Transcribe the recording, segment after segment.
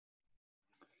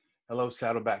Hello,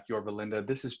 Saddleback Yorba Linda.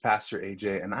 This is Pastor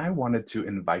AJ, and I wanted to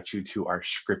invite you to our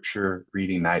scripture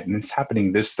reading night, and it's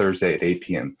happening this Thursday at 8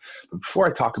 p.m. But before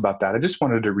I talk about that, I just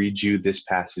wanted to read you this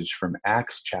passage from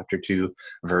Acts chapter 2,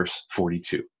 verse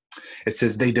 42. It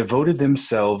says, "They devoted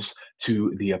themselves to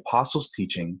the apostles'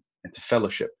 teaching and to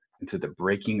fellowship, and to the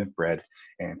breaking of bread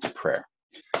and to prayer."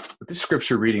 What this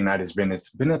scripture reading night has been,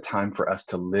 it's been a time for us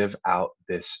to live out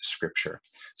this scripture.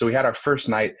 So we had our first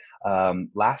night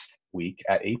last week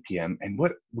at 8 p.m. And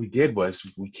what we did was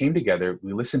we came together,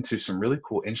 we listened to some really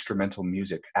cool instrumental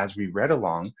music as we read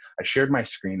along. I shared my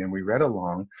screen and we read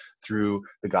along through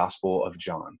the Gospel of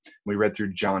John. We read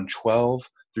through John 12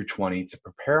 through 20 to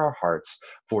prepare our hearts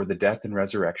for the death and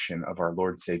resurrection of our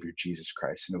Lord and Savior, Jesus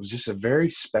Christ. And it was just a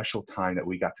very special time that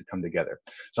we got to come together.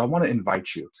 So I want to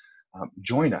invite you.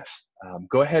 Join us.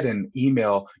 Go ahead and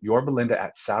email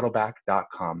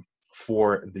yorbalinda@saddleback.com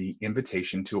for the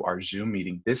invitation to our Zoom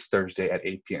meeting this Thursday at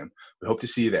 8 p.m. We hope to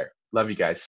see you there. Love you guys.